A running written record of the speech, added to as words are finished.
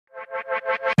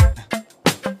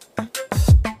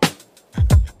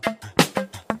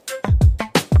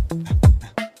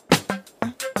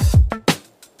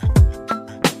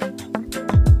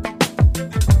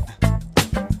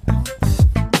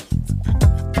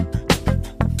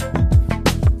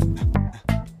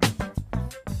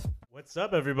What's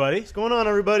up, everybody? What's going on,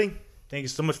 everybody? Thank you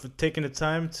so much for taking the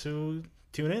time to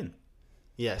tune in.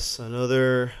 Yes,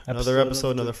 another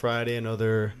episode, another Friday,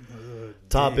 another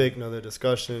topic, another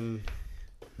discussion,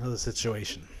 another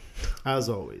situation. As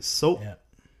always. So,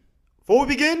 before we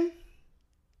begin,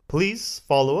 please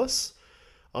follow us.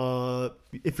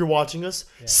 If you're watching us,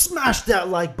 smash that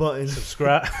like button.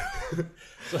 Subscribe.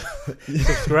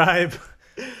 Subscribe.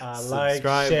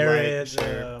 Share it.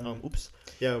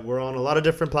 Yeah, we're on a lot of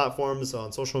different platforms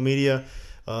on social media.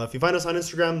 If you find us on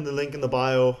Instagram, the link in the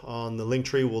bio on the link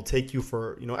tree will take you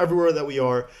for everywhere that we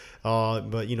are.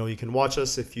 But you can watch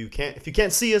us if you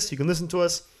can't see us, you can listen to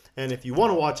us, and if you want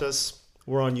to watch us,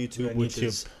 we're on YouTube, which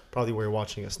is probably where you're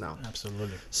watching us now.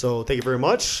 Absolutely. So thank you very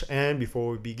much. And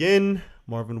before we begin,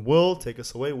 Marvin will take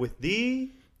us away with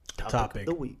the topic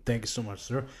of the week. Thank you so much,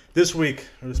 sir. This week,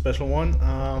 a special one.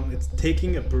 It's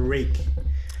taking a break.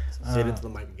 Say it into the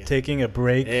mic again. Taking a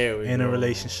break in a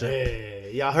relationship.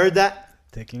 Hey, y'all heard that?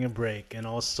 Taking a break, and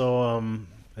also,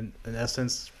 in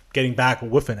essence, getting back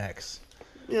with an ex.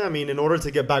 Yeah, I mean, in order to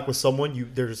get back with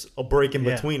someone, there's a break in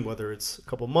between, whether it's a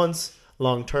couple months,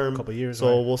 long term, a couple years.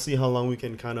 So we'll see how long we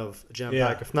can kind of jam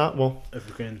pack. If not, if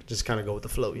we can just kind of go with the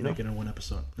flow, make it in one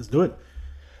episode. Let's do it.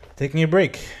 Taking a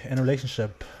break in a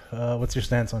relationship. What's your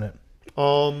stance on it?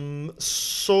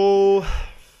 So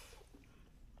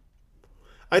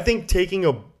I think taking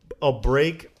a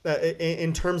break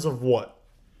in terms of what,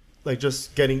 like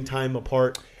just getting time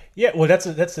apart. Yeah, well, that's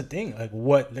the thing.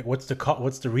 What's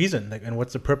the reason? And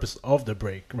what's the purpose of the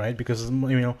break, right? Because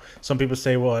some people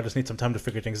say, well, I just need some time to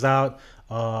figure things out.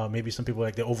 Maybe some people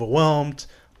they're overwhelmed,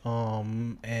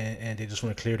 and they just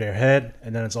want to clear their head.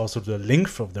 And then it's also the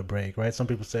length of the break, right? Some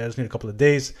people say I just need a couple of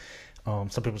days. Some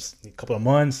people need a couple of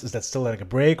months. Is that still like a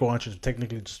break, or aren't you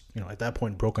technically just at that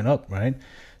point broken up, right?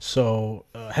 So,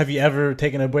 have you ever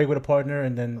taken a break with a partner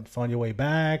and then found your way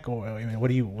back, or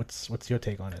what's your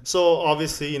take on it? So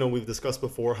obviously, we've discussed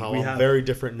before how I'm very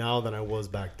different now than I was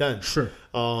back then. Sure.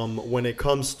 When it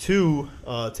comes to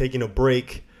taking a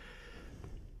break,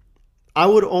 I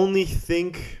would only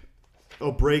think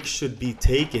a break should be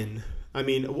taken. I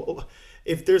mean,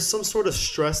 if there's some sort of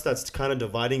stress that's kind of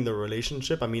dividing the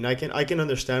relationship, I mean, I can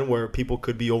understand where people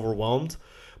could be overwhelmed,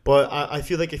 but I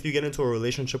feel like if you get into a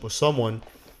relationship with someone,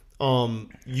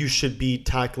 you should be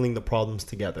tackling the problems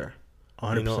together.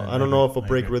 100%, I don't know if a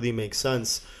break really makes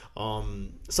sense.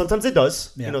 Sometimes it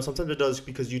does. Yeah. Sometimes it does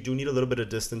because you do need a little bit of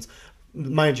distance.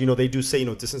 Mind you, they do say,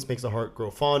 distance makes the heart grow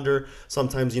fonder.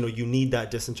 Sometimes, you need that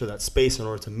distance or that space in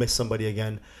order to miss somebody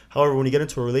again. However, when you get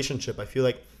into a relationship, I feel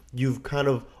like you've kind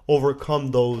of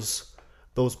overcome those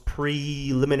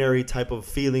preliminary type of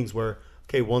feelings where,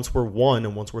 okay, once we're one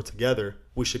and once we're together,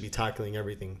 we should be tackling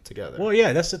everything together. Well,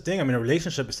 yeah, that's the thing. I mean, a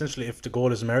relationship, essentially, if the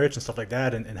goal is marriage and stuff like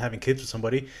that and having kids with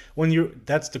somebody,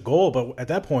 that's the goal. But at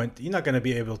that point, you're not going to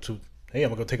be able to, hey, I'm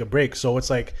going to go take a break. So it's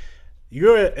like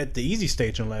you're at the easy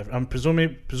stage in life. I'm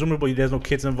presumably there's no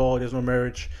kids involved, there's no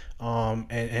marriage,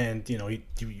 and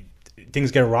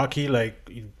things get rocky.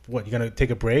 You're gonna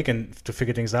take a break and to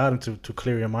figure things out and to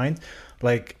clear your mind.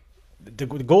 The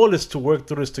goal is to work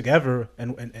through this together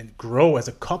and grow as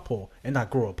a couple and not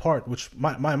grow apart. Which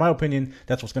my opinion,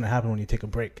 that's what's gonna happen when you take a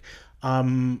break.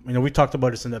 We talked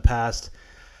about this in the past.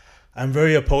 I'm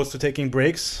very opposed to taking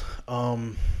breaks.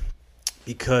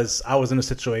 Because I was in a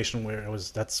situation where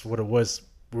that's what it was.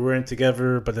 We weren't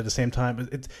together, but at the same time,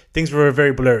 things were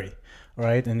very blurry,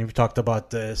 right? And we talked about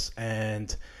this,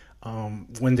 and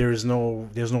when there's no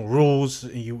rules,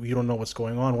 you don't know what's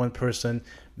going on. One person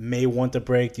may want the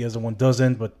break, the other one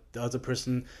doesn't, but the other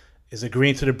person is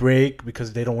agreeing to the break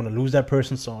because they don't want to lose that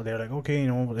person. So they're like, okay,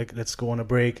 let's go on a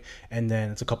break, and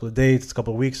then it's a couple of days, it's a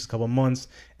couple of weeks, it's a couple of months,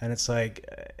 and it's like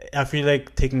I feel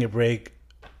like taking a break.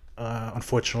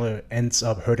 Unfortunately, ends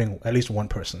up hurting at least one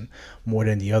person more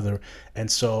than the other. And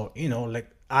so,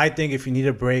 I think if you need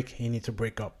a break, you need to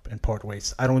break up and part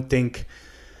ways. I don't think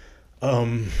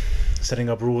setting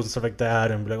up rules and stuff like that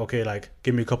and be like, okay,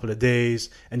 give me a couple of days.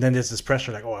 And then there's this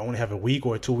pressure I only have a week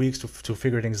or 2 weeks to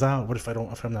figure things out. What if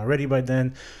I'm not ready by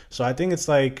then? So I think it's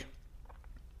I'm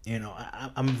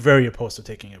very opposed to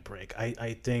taking a break.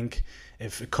 I think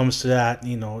if it comes to that,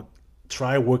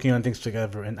 try working on things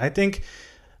together. And I think,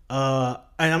 and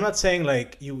I'm not saying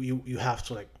you have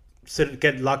to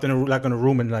get locked in a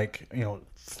room and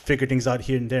figure things out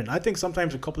here and there. And I think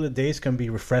sometimes a couple of days can be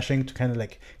refreshing to kind of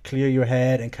clear your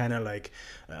head and kind of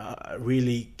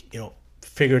really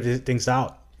figure things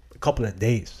out. A couple of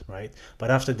days, right?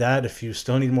 But after that, if you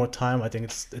still need more time, I think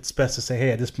it's best to say,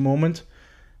 hey, at this moment,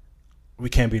 we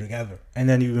can't be together. And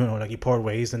then you part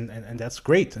ways, and that's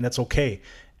great and that's okay,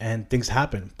 and things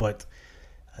happen. But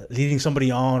leading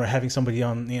somebody on or having somebody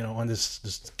on, on this,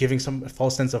 just giving some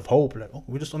false sense of hope, like, oh,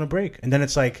 we're just on a break. And then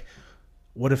it's like,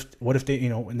 what if they,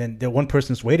 and then the one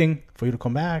person's waiting for you to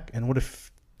come back, and what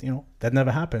if, that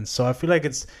never happens? So I feel like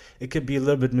it could be a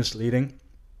little bit misleading.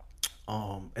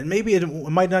 And maybe it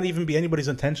might not even be anybody's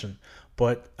intention,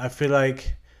 but I feel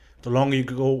like the longer you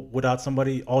go without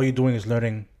somebody, all you're doing is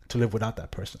learning to live without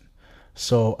that person.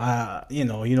 So,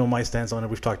 my stance on it.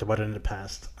 We've talked about it in the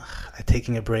past.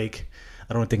 Taking a break,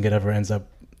 I don't think it ever ends up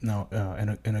in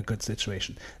a good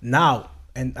situation. Now,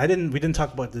 and we didn't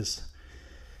talk about this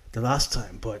the last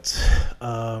time, but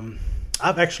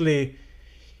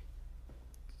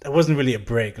it wasn't really a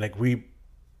break. Like we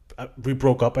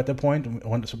broke up at that point.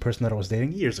 One person that I was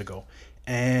dating years ago,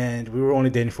 and we were only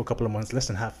dating for a couple of months, less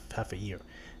than half a year,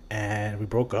 and we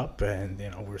broke up, and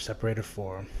we were separated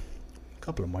for a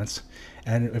couple of months,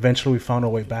 and eventually we found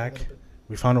our way back.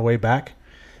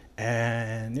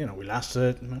 And we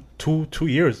lasted 2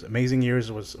 years, amazing years.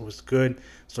 It was good.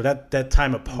 So that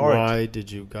time apart. Why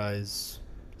did you guys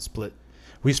split?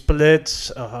 We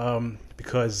split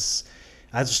because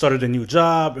I just started a new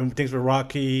job and things were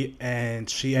rocky, and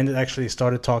she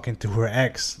started talking to her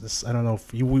ex. I don't know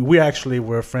if we actually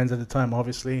were friends at the time,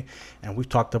 obviously, and we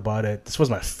talked about it. This was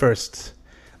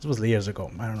years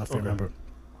ago. I don't know if you remember.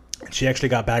 And she actually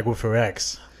got back with her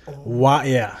ex. Oh. Why?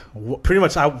 Yeah, pretty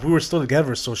much. We were still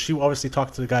together, so she obviously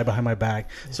talked to the guy behind my back.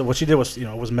 Yeah. So what she did was, it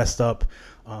was messed up.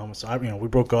 So we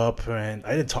broke up, and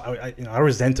I didn't talk. I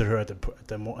resented her at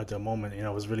the moment.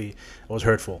 It was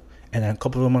hurtful. And then a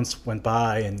couple of months went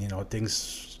by, and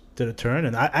things did a turn,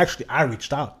 and I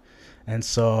reached out, and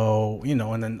so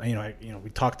and then we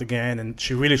talked again, and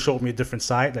she really showed me a different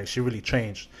side. Like, she really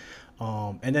changed,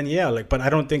 and then but I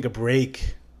don't think a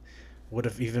break would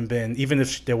have even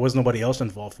if there was nobody else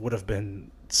involved, would have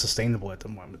been sustainable at the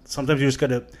moment. Sometimes you just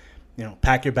gotta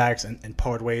pack your bags and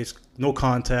part ways. No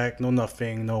contact, no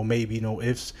nothing, no maybe, no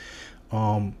ifs.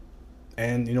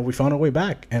 And we found our way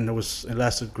back, and it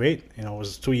lasted great. It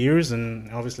was 2 years, and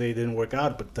obviously it didn't work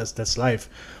out, but that's life.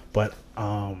 But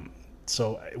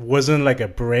so it wasn't like a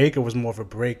break; it was more of a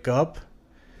breakup.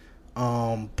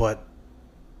 But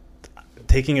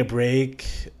taking a break,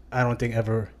 I don't think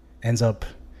ever ends up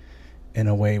in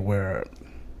a way where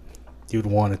you'd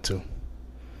want it to.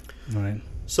 Right.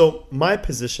 So my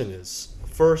position is,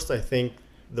 first, I think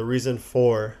the reason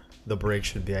for the break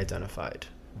should be identified.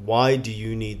 Why do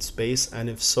you need space? And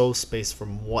if so, space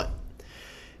from what?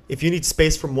 If you need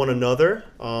space from one another,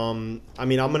 I'm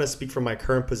going to speak from my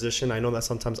current position. I know that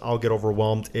sometimes I'll get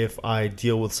overwhelmed if I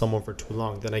deal with someone for too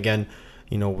long. Then again,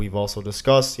 we've also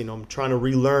discussed, I'm trying to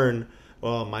relearn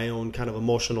my own kind of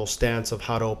emotional stance of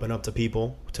how to open up to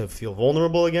people, to feel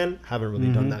vulnerable again. Haven't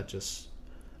really done that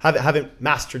haven't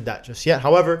mastered that just yet.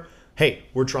 However, hey,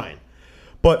 we're trying.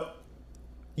 But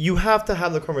you have to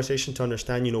have the conversation to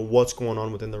understand, what's going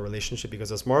on within the relationship.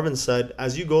 Because as Marvin said,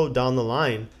 as you go down the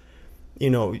line,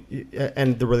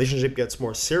 and the relationship gets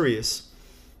more serious,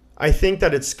 I think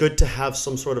that it's good to have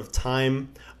some sort of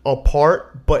time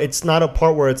apart. But it's not a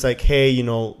part where it's like, hey,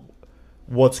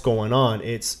 what's going on?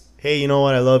 It's, hey, you know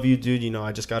what? I love you, dude.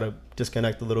 I just got to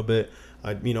disconnect a little bit.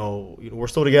 We're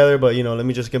still together, but, let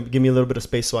me just give me a little bit of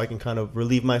space so I can kind of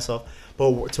relieve myself.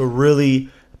 But to really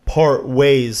part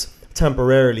ways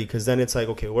temporarily, because then it's like,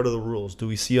 okay, what are the rules? Do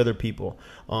we see other people?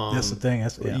 That's the thing.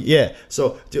 Yeah.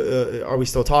 So are we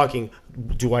still talking?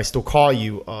 Do I still call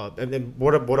you? And then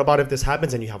what about if this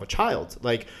happens and you have a child?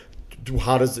 Like,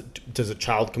 how does a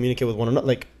child communicate with one another?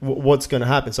 Like, what's going to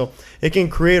happen? So it can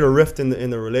create a rift in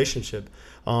the relationship.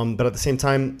 But at the same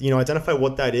time, identify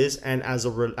what that is, and as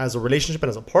a relationship and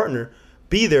as a partner,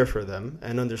 be there for them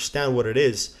and understand what it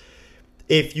is.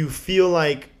 If you feel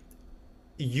like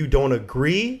you don't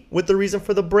agree with the reason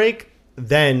for the break,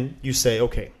 then you say,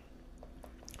 okay,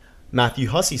 Matthew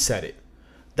Hussey said it,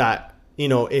 that,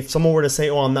 if someone were to say,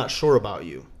 oh, I'm not sure about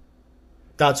you,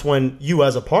 that's when you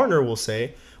as a partner will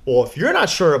say, well, if you're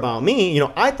not sure about me,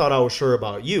 I thought I was sure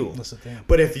about you. That's the thing.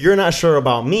 But if you're not sure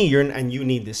about me, and you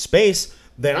need this space,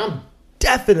 then I'm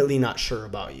definitely not sure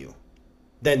about you.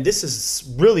 Then this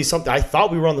is really something. I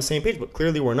thought we were on the same page, but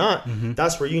clearly we're not. Mm-hmm.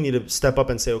 That's where you need to step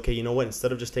up and say, okay, you know what?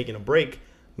 Instead of just taking a break,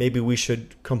 maybe we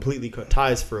should completely cut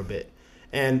ties for a bit.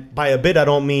 And by a bit, I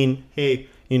don't mean, hey,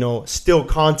 still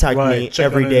contact me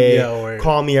every day,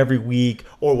 call me every week,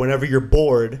 or whenever you're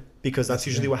bored, because that's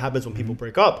usually what happens when people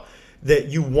break up. That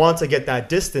you want to get that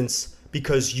distance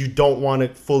because you don't want to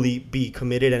fully be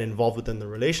committed and involved within the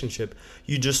relationship.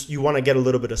 You want to get a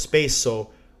little bit of space.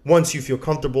 So once you feel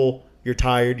comfortable, you're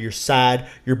tired, you're sad,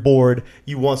 you're bored,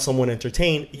 you want someone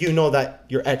entertained, that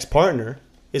your ex-partner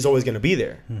is always going to be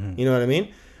there. Mm-hmm. You know what I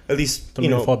mean? at least,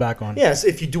 Something to fall back on. Yes,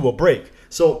 if you do a break.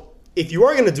 So if you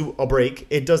are going to do a break,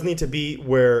 it does need to be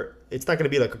where it's not going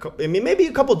to be like maybe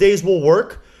a couple days will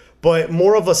work, but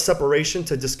more of a separation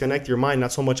to disconnect your mind,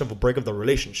 not so much of a break of the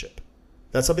relationship.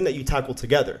 That's something that you tackle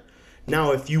together.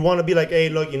 Now, if you want to be like, hey,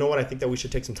 look, you know what? I think that we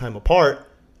should take some time apart.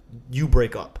 You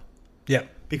break up. Yeah.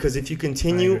 Because if you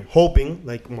continue hoping,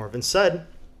 like Marvin said,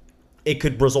 it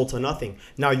could result to nothing.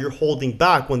 Now you're holding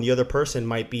back when the other person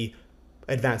might be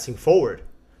advancing forward.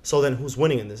 So then who's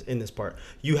winning in this part?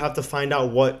 You have to find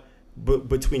out what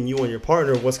between you and your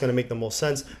partner, what's going to make the most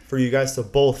sense for you guys to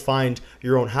both find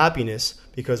your own happiness.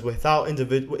 Because with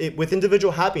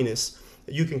individual happiness,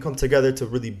 you can come together to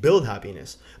really build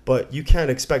happiness. But you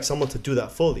can't expect someone to do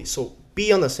that fully. So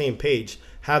be on the same page,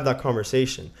 have that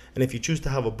conversation. And if you choose to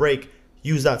have a break,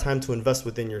 use that time to invest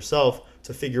within yourself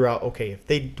to figure out, okay, if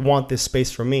they want this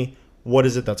space from me, what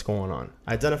is it that's going on?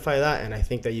 Identify that, and I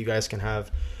think that you guys can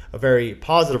have a very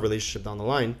positive relationship down the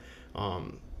line.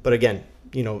 But again,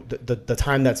 you know, the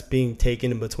time that's being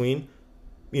taken in between,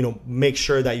 you know, make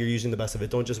sure that you're using the best of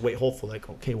it. Don't just wait hopeful, like,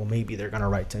 okay, well, maybe they're going to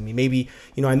write to me. Maybe,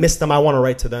 you know, I missed them. I want to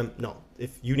write to them. No,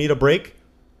 if you need a break,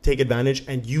 take advantage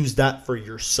and use that for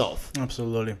yourself.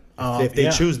 Absolutely. If they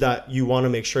choose that, you want to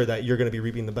make sure that you're going to be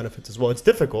reaping the benefits as well. It's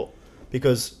difficult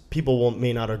because people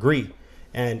may not agree.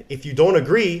 And if you don't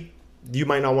agree, you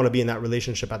might not want to be in that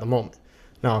relationship at the moment.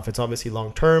 Now, if it's obviously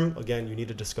long term, again, you need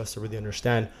to discuss to really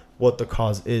understand what the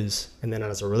cause is. And then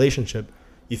as a relationship,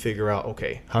 you figure out,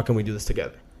 okay, how can we do this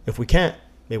together? If we can't,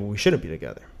 maybe we shouldn't be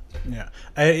together. Yeah.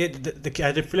 I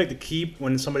feel like the key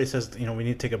when somebody says, you know, we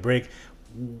need to take a break,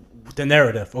 the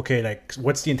narrative, okay, like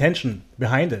what's the intention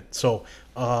behind it? So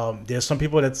there's some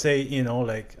people that say, you know,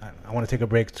 like I want to take a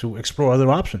break to explore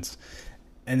other options.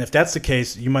 And if that's the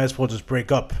case, you might as well just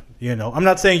break up. You know, I'm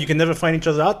not saying you can never find each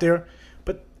other out there,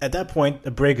 but at that point,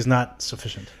 a break is not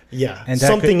sufficient. Yeah, and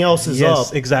something else is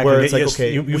up. Exactly. Where it's like,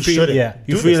 okay, you feel,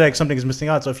 you feel like something is missing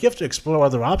out. So if you have to explore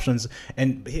other options,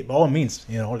 and by all means,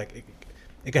 you know, like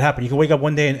it can happen. You can wake up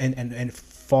one day and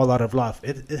fall out of love.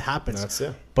 It happens. That's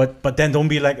it. But then don't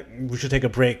be like, we should take a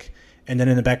break. And then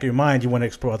in the back of your mind, you want to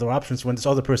explore other options when this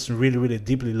other person really, really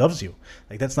deeply loves you.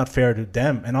 Like, that's not fair to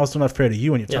them, and also not fair to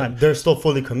you and your time. They're still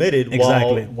fully committed.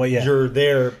 Exactly. While you're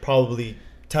there probably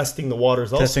testing the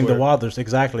waters elsewhere. Testing the waters,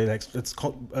 exactly. Like,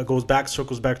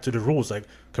 circles back to the rules. Like,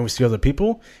 can we see other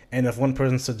people? And if one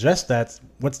person suggests that,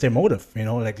 what's their motive? You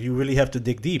know, like, you really have to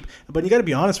dig deep. But you got to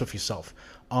be honest with yourself.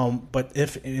 But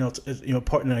if, you know,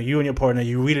 you and your partner,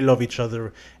 you really love each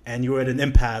other, and you're at an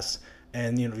impasse,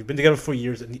 and you know you've been together for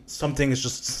years, and something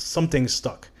is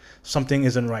stuck, something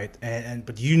isn't right,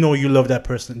 but you know you love that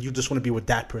person, you just want to be with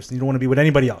that person, you don't want to be with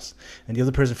anybody else, and the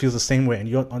other person feels the same way, and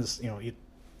you're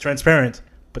transparent,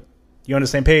 but you're on the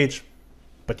same page,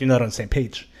 but you're not on the same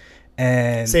page,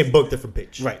 and same book, different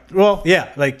page. Right. Well,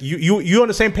 yeah, like you on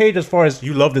the same page as far as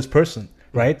you love this person,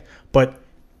 right? But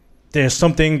there's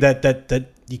something that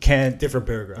you can't. Different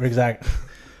paragraph. Exactly.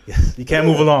 Yes. You can't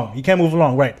move along. You can't move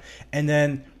along, right? And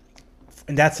then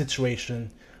in that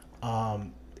situation,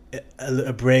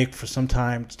 a break for some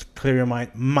time to clear your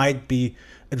mind might be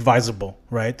advisable,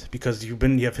 right? Because you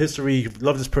have history, you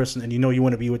love this person, and you know you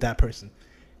want to be with that person.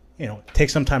 You know, take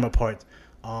some time apart.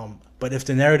 But if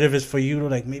the narrative is for you to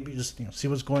like maybe just see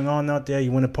what's going on out there,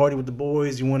 you want to party with the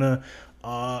boys, you want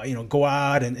to go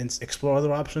out and explore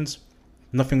other options.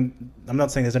 Nothing. I'm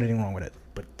not saying there's anything wrong with it,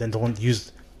 but then don't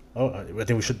use. I think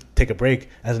we should take a break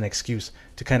as an excuse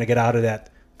to kind of get out of that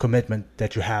commitment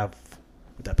that you have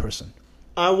with that person.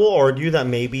 I will argue that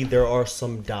maybe there are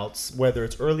some doubts, whether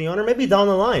it's early on or maybe down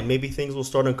the line. Maybe things will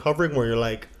start uncovering where you're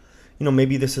like,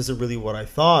 maybe this isn't really what I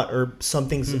thought, or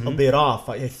something's a bit off.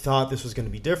 I thought this was going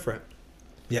to be different.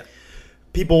 Yeah.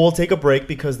 People will take a break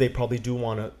because they probably do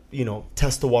want to,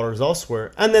 test the waters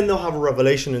elsewhere. And then they'll have a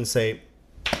revelation and say,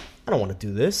 I don't want to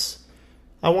do this.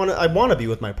 I want to be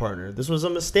with my partner. This was a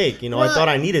mistake. Right. I thought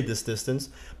I needed this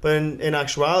distance, but in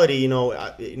actuality,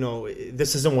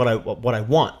 this isn't what I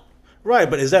want. Right,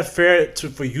 but is that fair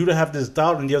for you to have this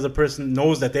doubt and the other person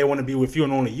knows that they want to be with you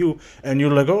and only you, and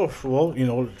you're like, oh, well,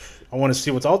 I want to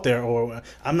see what's out there, or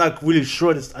I'm not really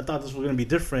sure. I thought this was going to be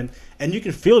different, and you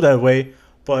can feel that way,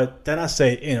 but then I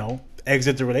say,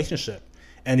 exit the relationship,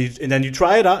 and then you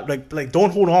try it out. Like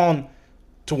don't hold on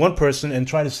to one person and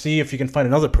try to see if you can find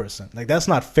another person. Like, that's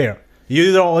not fair. You're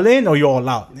either all in or you're all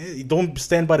out. You don't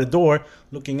stand by the door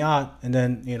looking out and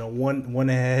then, one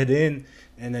head in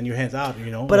and then your hands out,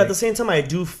 But at the same time, I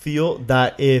do feel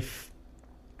that if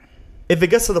it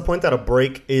gets to the point that a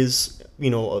break is,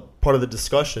 a part of the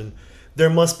discussion, there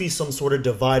must be some sort of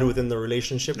divide within the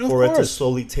relationship for it to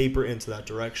slowly taper into that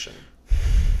direction.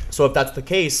 So if that's the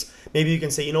case, maybe you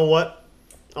can say, you know what?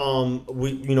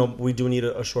 we do need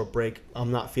a short break.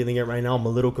 I'm not feeling it right now. I'm a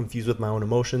little confused with my own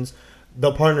emotions.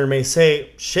 The partner may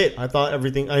say, shit,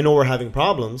 I know we're having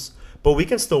problems, but we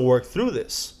can still work through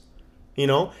this. You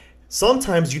know,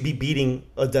 sometimes you'd be beating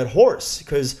a dead horse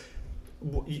because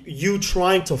you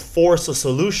trying to force a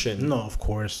solution. No, of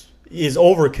course. Is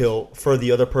overkill for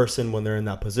the other person when they're in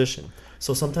that position.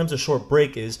 So sometimes a short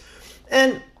break is,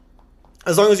 and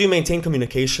as long as you maintain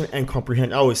communication and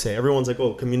comprehend, I always say, everyone's like,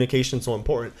 oh, communication's so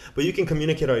important, but you can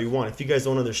communicate all you want. If you guys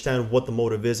don't understand what the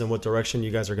motive is and what direction you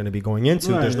guys are going to be going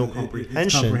into, Right, there's no it's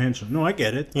comprehension. No, I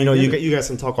get it. You know, you guys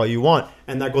can talk all you want,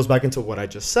 and that goes back into what I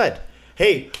just said.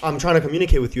 Hey, I'm trying to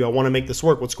communicate with you. I want to make this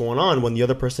work. What's going on? When the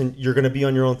other person, you're going to be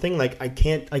on your own thing. Like, I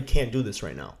can't do this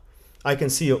right now. I can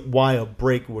see why a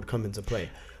break would come into play.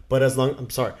 But as long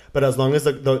as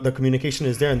the communication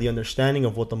is there and the understanding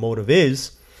of what the motive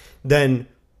is, then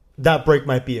that break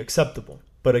might be acceptable.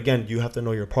 But again, you have to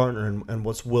know your partner and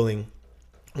what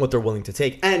they're willing to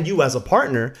take. And you as a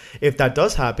partner, if that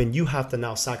does happen, you have to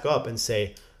now sack up and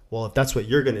say, well, if that's what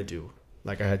you're going to do,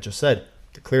 like I had just said,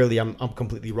 clearly I'm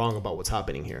completely wrong about what's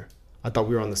happening here. I thought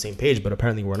we were on the same page, but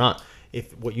apparently we're not.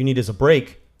 If what you need is a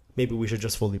break, maybe we should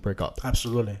just fully break up.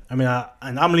 Absolutely. I mean,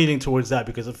 I'm leaning towards that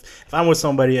because if I'm with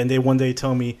somebody and they one day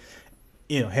tell me,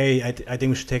 you know, hey, I think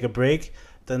we should take a break,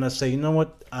 then I say, you know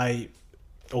what,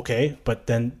 okay, but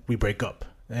then we break up.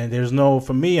 And there's no,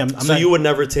 for me, I'm so not, you would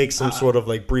never take some sort of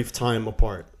like brief time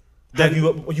apart. Then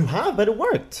You have, but it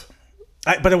worked.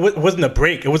 But it wasn't a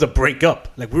break. It was a breakup.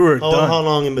 Like we were done. How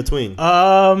long in between?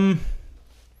 4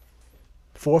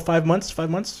 or 5 months. 5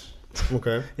 months.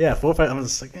 Okay. Yeah, 4 or 5. I was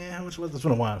just like, how much was this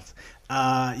one a while?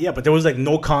 Yeah, but there was like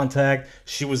no contact.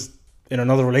 She was in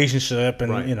another relationship,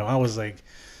 and Right. you know, I was like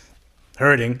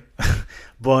hurting.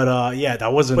 But yeah,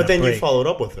 that wasn't. But a then break. you followed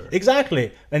up with her.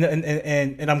 Exactly,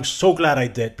 and I'm so glad I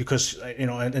did because you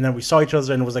know, and then we saw each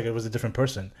other, and it was a different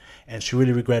person, and she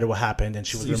really regretted what happened, and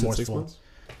she was You said 6 remorseful. months?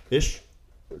 Ish.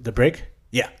 The break?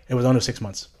 Yeah, it was under 6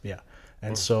 months. Yeah,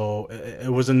 and so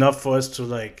it was enough for us to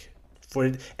like for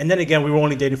it. And then again, we were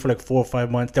only dating for like 4 or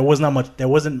 5 months. There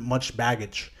wasn't much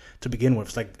baggage to begin with.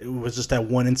 It's like it was just that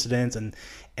one incident,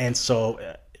 and so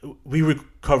we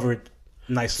recovered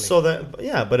nicely. So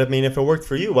but I mean, if it worked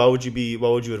for you, why would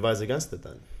you advise against it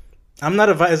then? I'm not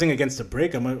advising against the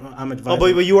break. I'm advising. Oh,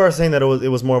 but you are saying that it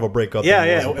was more of a breakup. Yeah,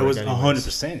 than it was a break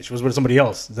 100%. She was with somebody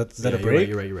else. Is that a break?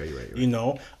 You're right. You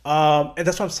know, and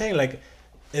that's what I'm saying. Like,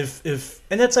 if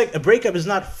and that's like a breakup is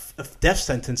not a death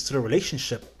sentence to the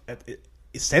relationship.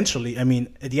 Essentially, I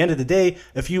mean, at the end of the day,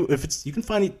 if it's you can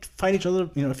find each other.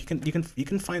 You know, if you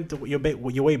can find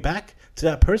your way back to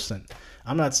that person.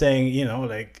 I'm not saying, you know,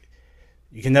 like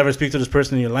you can never speak to this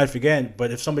person in your life again. But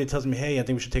if somebody tells me, hey, I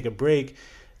think we should take a break,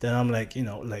 then I'm like, you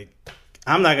know, like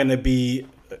I'm not gonna be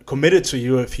committed to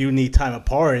you if you need time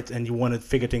apart and you want to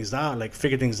figure things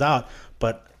out.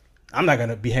 But I'm not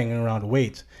gonna be hanging around to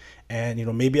wait. And you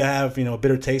know, maybe I have, you know, a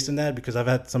bitter taste in that because I've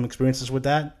had some experiences with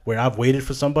that where I've waited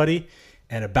for somebody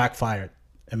and it backfired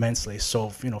immensely.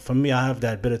 So you know, for me, I have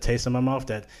that bitter taste in my mouth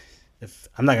that if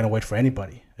I'm not gonna wait for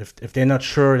anybody, if they're not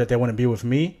sure that they want to be with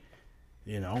me,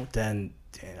 you know, then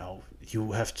you know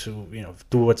you have to, you know,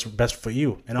 do what's best for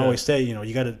you. And I always say, you know,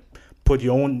 you got to put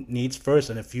your own needs first.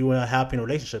 And if you are happy in a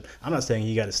relationship, I'm not saying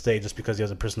you got to stay just because the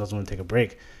other person doesn't want to take a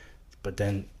break. But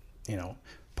then, you know,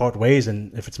 part ways.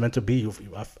 And if it's meant to be,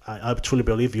 I truly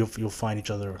believe you'll find each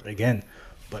other again.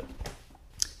 But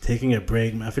taking a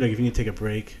break, man, I feel like if you need to take a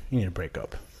break, you need to break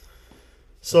up.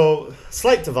 So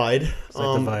slight divide,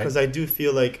 Divide. because I do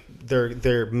feel like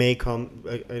there may come.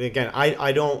 And again,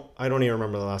 I don't even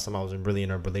remember the last time I was really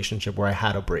in a relationship where I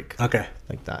had a break. Okay.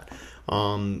 Like that.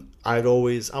 I'm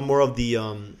more of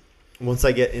the once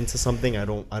I get into something, I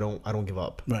don't give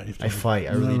up. Right. I fight.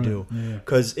 I really do. Yeah.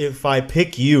 Because if I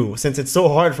pick you, since it's so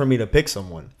hard for me to pick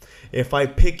someone, if I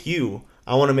pick you,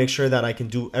 I want to make sure that I can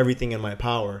do everything in my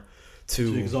power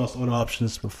to exhaust all the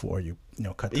options before you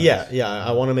cut ties. Yeah.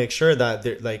 I want to make sure that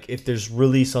if there's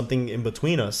really something in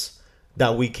between us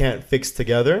that we can't fix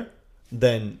together,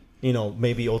 then you know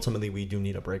maybe ultimately we do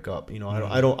need a breakup. You know,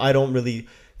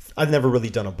 I've never really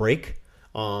done a break.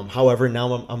 However,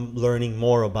 now I'm learning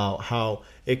more about how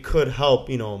it could help,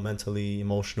 you know, mentally,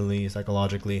 emotionally,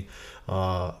 psychologically.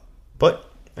 But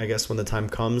I guess when the time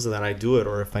comes that I do it,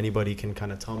 or if anybody can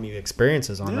kind of tell me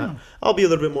experiences on that, I'll be a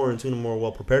little bit more in tune and more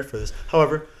well prepared for this.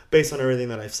 However, based on everything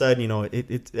that I've said, you know,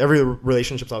 every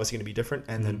relationship's obviously going to be different,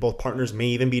 and then both partners may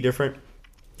even be different.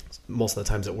 Most of the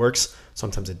times it works,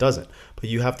 sometimes it doesn't. But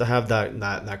you have to have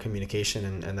that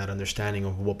communication and that understanding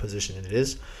of what position it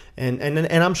is. And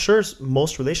I'm sure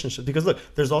most relationships, because look,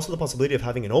 there's also the possibility of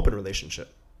having an open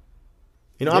relationship.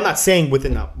 You know, I'm not saying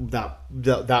within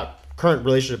that current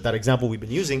relationship, that example we've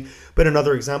been using, but in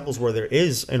other examples where there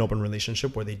is an open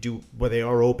relationship where they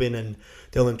are open and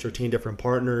they'll entertain different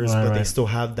partners, but they still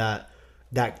have that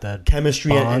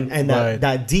chemistry bond, and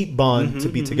that deep bond to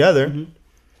be together.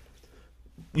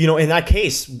 You know, in that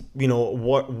case, you know,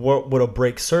 what would a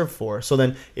break serve for? So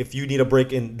then if you need a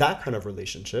break in that kind of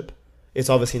relationship, it's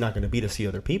obviously not going to be to see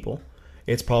other people.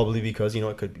 It's probably because, you know,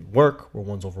 it could be work where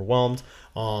one's overwhelmed.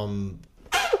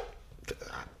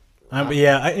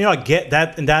 I get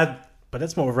that, but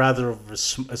that's more rather of a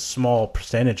small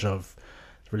percentage of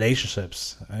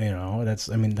relationships. You know,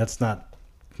 that's not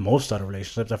most other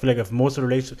relationships. I feel like if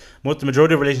the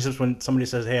majority of relationships, when somebody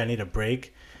says, "Hey, I need a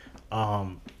break," I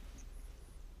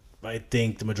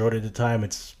think the majority of the time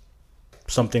it's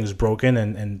something's broken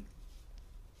and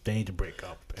they need to break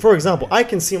up. For example, I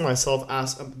can see myself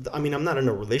I'm not in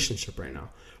a relationship right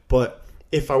now, but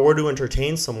if I were to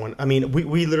entertain someone, I mean,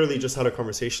 we literally just had a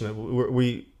conversation.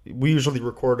 We usually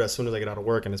record as soon as I get out of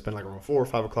work, and it's been like around 4 or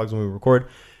 5 o'clock when we record.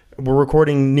 We're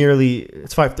recording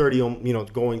it's 5:30, you know,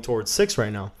 going towards 6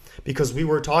 right now, because we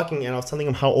were talking and I was telling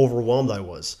him how overwhelmed I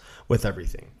was with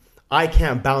everything. I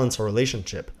can't balance a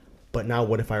relationship. But now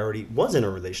what if I already was in a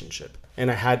relationship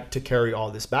and I had to carry all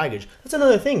this baggage? That's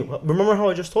another thing. Remember how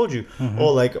I just told you,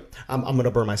 oh, like, I'm going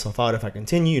to burn myself out if I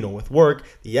continue, you know, with work,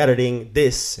 the editing,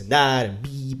 this and that,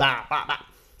 and bah.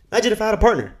 Imagine if I had a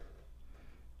partner.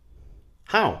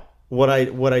 How would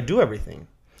I do everything?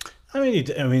 I mean,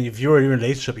 if you were in a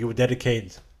relationship, you would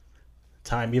dedicate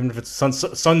time, even if it's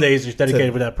Sundays, you're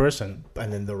dedicated with that person,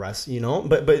 and then the rest, you know.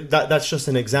 But that's just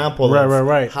an example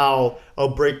of how a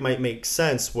break might make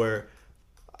sense. Where,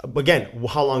 again,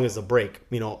 how long is a break?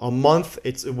 You know, a month,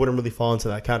 it wouldn't really fall into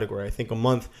that category. I think a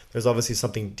month, there's obviously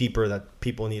something deeper that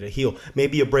people need to heal.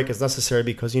 Maybe a break is necessary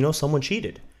because, you know, someone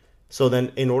cheated. So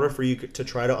then, in order for you to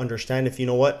try to understand if, you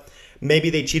know what,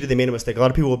 maybe they cheated, they made a mistake. A lot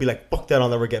of people will be like, "Fuck that, I'll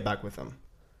never get back with them."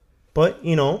 But,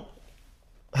 you know,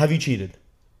 have you cheated?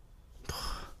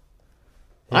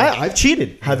 I've cheated.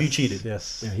 Yes. Have you cheated?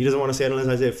 Yes. Yeah, he doesn't want to say it unless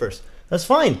I say it first. That's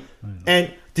fine.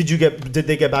 And did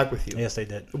they get back with you? Yes, they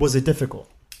did. Was it difficult?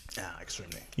 Yeah,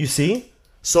 extremely. You see?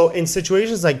 So in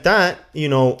situations like that, you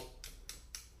know,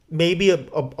 maybe a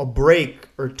break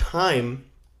or time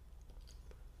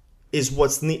is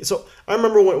what's neat. So I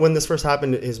remember when this first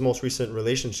happened, his most recent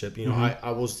relationship, you know,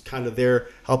 I was kind of there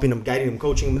helping him, guiding him,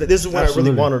 coaching him. This is when I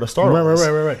really wanted to start.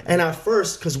 Right. And at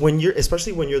first, because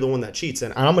especially when you're the one that cheats,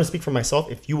 and I'm going to speak for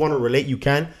myself, if you want to relate, you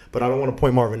can, but I don't want to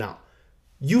point Marvin out.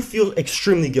 You feel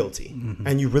extremely guilty,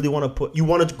 and you really want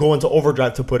to go into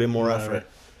overdrive to put in more effort. Right.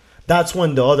 That's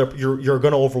when you're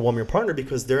going to overwhelm your partner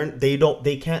because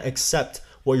they can't accept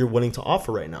what you're willing to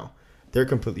offer right now. They're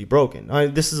completely broken.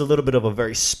 This is a little bit of a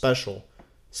very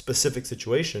specific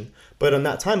situation. But in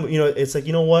that time, you know, it's like,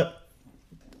 you know what?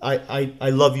 I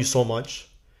love you so much.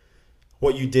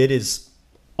 What you did is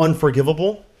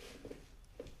unforgivable.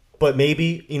 But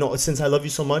maybe, you know, since I love you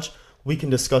so much, we can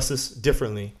discuss this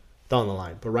differently down the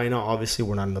line. But right now, obviously,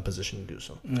 we're not in the position to do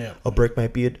so. Yeah. A break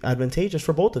might be advantageous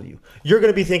for both of you. You're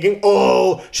going to be thinking,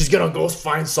 oh, she's going to go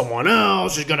find someone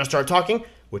else. She's going to start talking,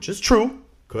 which is true.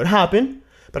 Could happen.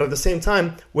 But at the same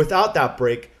time, without that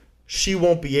break, she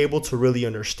won't be able to really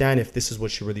understand if this is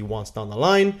what she really wants down the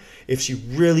line. If she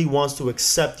really wants to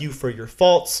accept you for your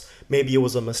faults, maybe it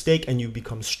was a mistake and you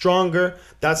become stronger.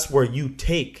 That's where you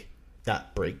take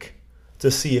that break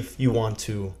to see if you want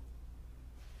to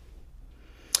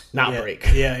not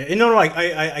break. Yeah, you know, like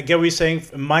I get what you're saying.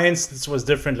 My instance was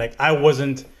different. Like I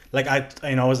wasn't like I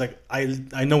was like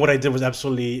I know what I did was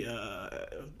absolutely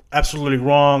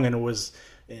wrong, and it was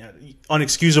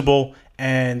unexcusable.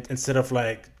 And instead of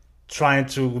like trying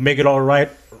to make it all right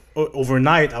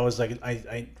overnight, I was like,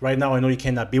 I right now I know you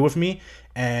cannot be with me,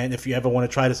 and if you ever want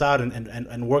to try this out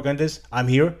and work on this, I'm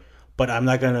here. But I'm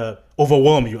not gonna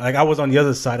overwhelm you. Like I was on the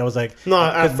other side. I was like, no.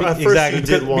 At first, you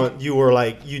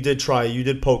did try. You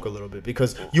did poke a little bit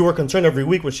because you were concerned every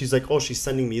week when she's like, oh, she's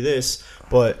sending me this,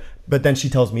 but then she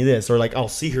tells me this, or like I'll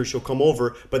see her, she'll come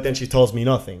over, but then she tells me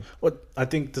nothing. What I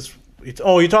think this. You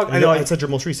talk. I know. I said your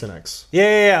most recent ex.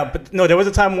 Yeah. But no, there was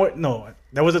a time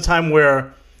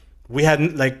where we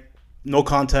had like no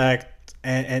contact,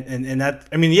 and that.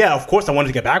 I mean, yeah, of course, I wanted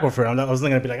to get back with her. I wasn't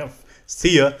gonna be like, oh,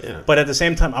 see ya. Yeah. But at the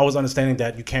same time, I was understanding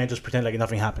that you can't just pretend like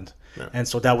nothing happened. Yeah. And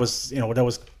so that was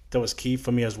key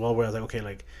for me as well. Where I was like, okay,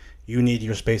 like you need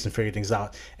your space and figure things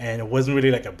out. And it wasn't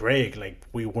really like a break. Like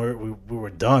we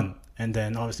were done. And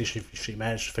then obviously she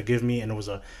managed to forgive me, and it was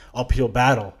a uphill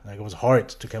battle. Like it was hard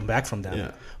to come back from that.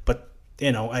 Yeah. But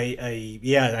you know, I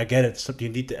get it. So you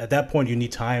need at that point you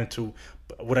need time to.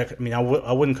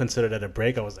 I wouldn't consider that a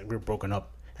break. I was like, we're broken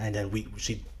up. and then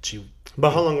she.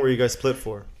 But how long were you guys split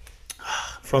for?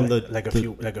 From like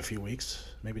a few weeks,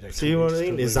 maybe. Like see what I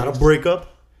mean? Is that a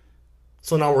breakup?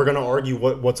 So now we're gonna argue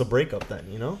what's a breakup then?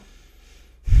 You know?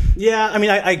 Yeah, I mean,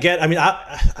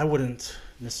 I wouldn't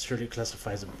necessarily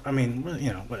classify as I mean,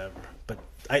 you know, whatever. But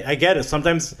I get it.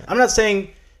 Sometimes I'm not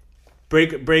saying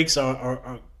breaks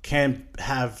are can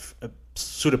have a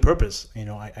suit a purpose. You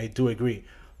know, I do agree,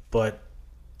 but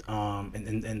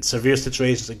in severe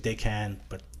situations like they can.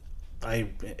 But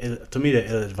to me they're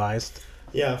ill-advised.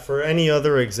 Yeah. For any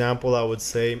other example, I would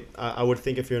say I would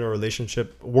think if you're in a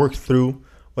relationship, work through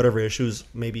whatever issues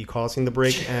may be causing the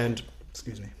break. And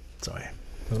excuse me, sorry.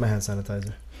 Where's my hand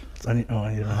sanitizer? I need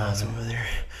my hand. It's over there.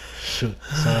 Shoot,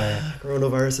 sorry.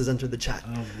 Coronavirus has entered the chat.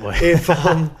 Oh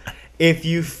boy. If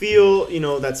you feel, you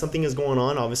know, that something is going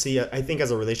on, obviously, I think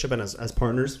as a relationship and as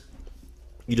partners,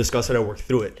 you discuss it and work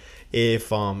through it. If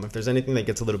there's anything that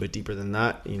gets a little bit deeper than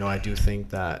that, you know, I do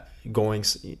think that going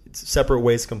separate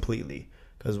ways completely.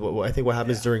 Because I think what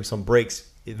happens during some breaks,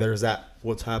 there's that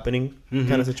what's happening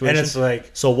kind of situation. And it's like,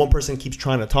 so one person keeps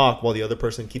trying to talk while the other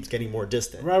person keeps getting more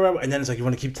distant. Right. And then it's like you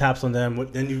want to keep tabs on them.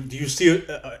 Then you see,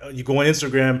 you go on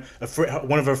Instagram,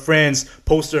 one of her friends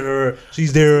posted her.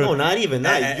 She's there. No, not even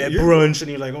that. At brunch, and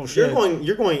you're like, oh shit.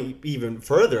 You're going even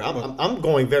further. I'm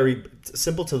going very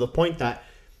simple to the point that,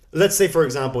 let's say for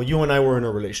example, you and I were in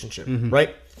a relationship,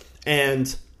 right?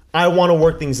 And I want to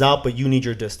work things out, but you need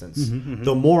your distance.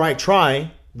 The more I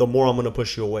try, the more I'm going to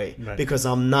push you away, because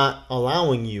I'm not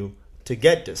allowing you to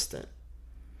get distant.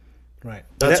 Right.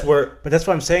 But that's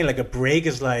what I'm saying. Like a break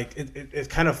is like it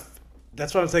kind of.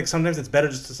 That's what I'm saying. Sometimes it's better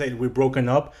just to say we're broken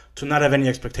up, to not have any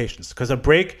expectations, because a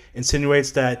break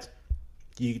insinuates that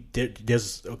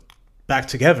there's back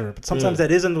together. But sometimes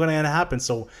that isn't going to happen.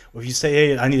 So if you say,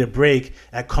 hey, I need a break,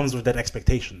 that comes with that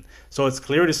expectation. So it's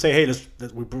clear to say, hey,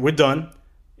 we're done.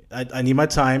 I need my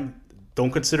time.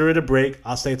 Don't consider it a break.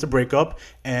 I'll say it's a breakup.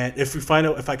 And if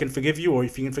I can forgive you, or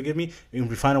if you can forgive me,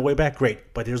 we find a way back,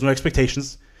 great. But there's no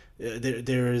expectations.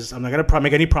 I'm not gonna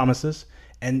make any promises.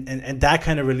 And that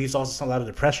kind of relieves also a lot of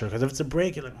the pressure. Because if it's a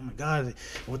break, you're like, oh my God,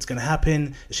 what's gonna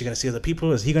happen? Is she gonna see other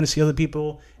people? Is he gonna see other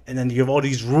people? And then you have all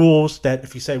these rules that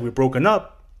if you say we're broken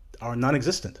up, are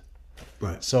non-existent.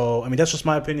 Right. So I mean, that's just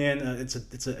my opinion.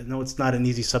 It's not an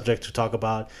easy subject to talk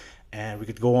about. And we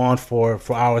could go on for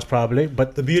hours probably.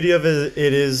 But the beauty of it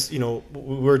is, you know,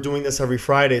 we're doing this every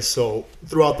Friday. So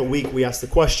throughout the week, we ask the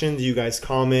questions. You guys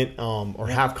comment or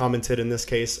have commented in this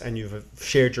case, and you've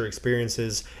shared your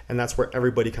experiences. And that's where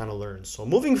everybody kind of learns. So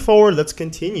moving forward, let's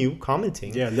continue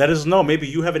commenting. Yeah, let us know. Maybe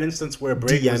you have an instance where a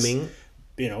break DMing.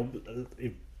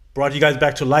 It brought you guys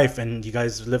back to life and you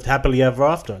guys lived happily ever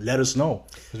after. Let us know.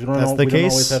 Because we don't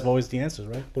always have the answers,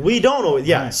 right? We don't always.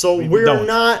 Yeah. Right. So we're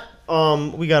not...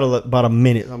 we got about a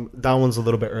minute. That one's a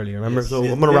little bit earlier. Remember, so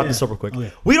I'm gonna wrap this up real quick.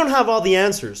 Okay. We don't have all the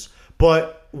answers,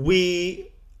 but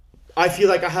I feel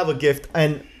like I have a gift,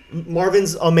 and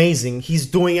Marvin's amazing. He's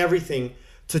doing everything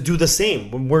to do the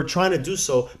same. When we're trying to do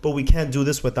so, but we can't do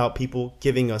this without people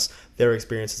giving us their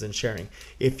experiences and sharing.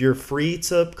 If you're free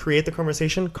to create the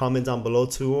conversation, comment down below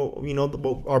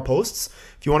to our posts.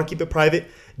 If you want to keep it private,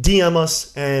 DM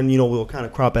us, and we'll kind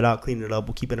of crop it out, clean it up.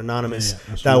 We'll keep it anonymous.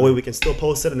 Yeah, that way we can still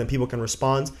post it, and then people can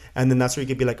respond. And then that's where you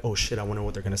can be like, oh shit, I wonder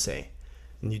what they're gonna say.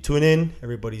 And you tune in.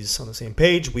 Everybody's on the same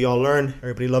page. We all learn.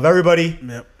 Everybody love everybody.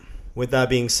 Yep. With that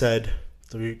being said,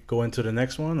 do we go into the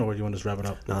next one, or do you want to just wrap it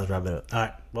up? No, let's wrap it up. All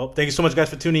right. Well, thank you so much, guys,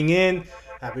 for tuning in.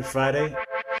 Happy Friday.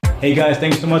 Hey, guys,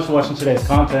 thanks so much for watching today's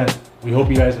content. We hope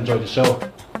you guys enjoyed the show.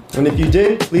 And if you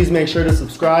did, please make sure to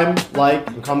subscribe, like,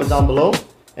 and comment down below.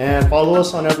 And follow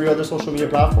us on every other social media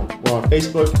platform. We're on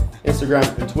Facebook,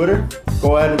 Instagram, and Twitter.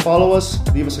 Go ahead and follow us.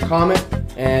 Leave us a comment.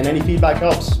 And any feedback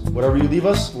helps. Whatever you leave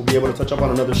us, we'll be able to touch up on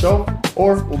another show.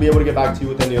 Or we'll be able to get back to you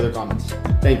with any other comments.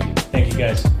 Thank you. Thank you,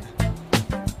 guys.